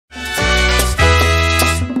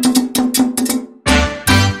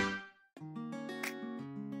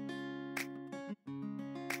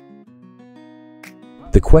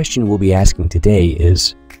The question we'll be asking today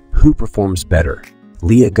is, who performs better,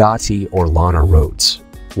 Leah Gotti or Lana Rhoades?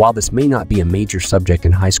 While this may not be a major subject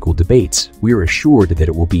in high school debates, we are assured that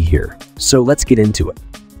it will be here. So let's get into it.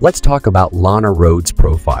 Let's talk about Lana Rhoades'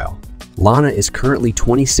 profile. Lana is currently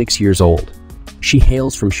 26 years old. She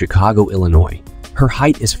hails from Chicago, Illinois. Her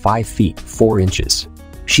height is 5 feet 4 inches.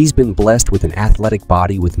 She's been blessed with an athletic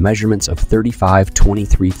body with measurements of 35,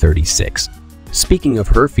 23, 36. Speaking of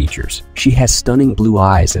her features, she has stunning blue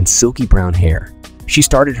eyes and silky brown hair. She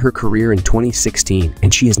started her career in 2016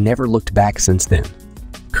 and she has never looked back since then.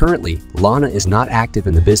 Currently, Lana is not active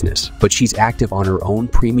in the business, but she's active on her own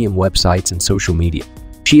premium websites and social media.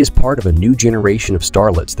 She is part of a new generation of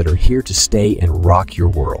starlets that are here to stay and rock your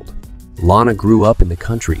world. Lana grew up in the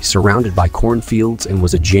country, surrounded by cornfields, and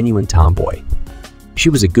was a genuine tomboy. She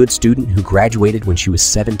was a good student who graduated when she was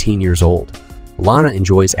 17 years old. Lana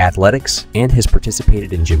enjoys athletics and has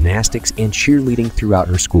participated in gymnastics and cheerleading throughout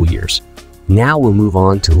her school years. Now we'll move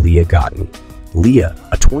on to Leah Gotti. Leah,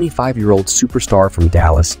 a 25-year-old superstar from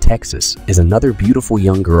Dallas, Texas, is another beautiful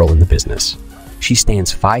young girl in the business. She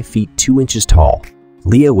stands 5 feet 2 inches tall.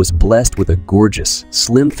 Leah was blessed with a gorgeous,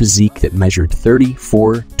 slim physique that measured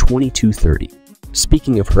 34, 22, 30.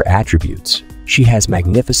 Speaking of her attributes, she has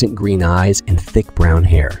magnificent green eyes and thick brown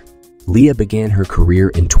hair. Leah began her career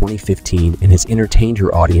in 2015 and has entertained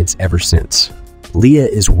her audience ever since. Leah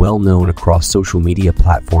is well known across social media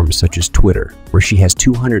platforms such as Twitter, where she has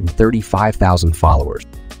 235,000 followers.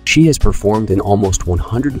 She has performed in almost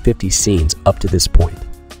 150 scenes up to this point.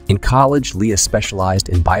 In college, Leah specialized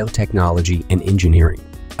in biotechnology and engineering.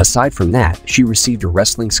 Aside from that, she received a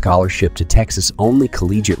wrestling scholarship to Texas' only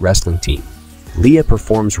collegiate wrestling team. Leah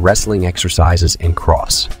performs wrestling exercises and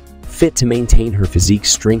cross fit to maintain her physique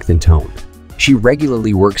strength and tone. She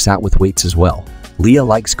regularly works out with weights as well. Leah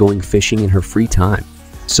likes going fishing in her free time.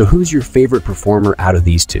 So who's your favorite performer out of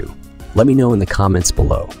these two? Let me know in the comments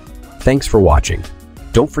below. Thanks for watching.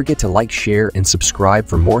 Don't forget to like, share, and subscribe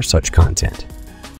for more such content.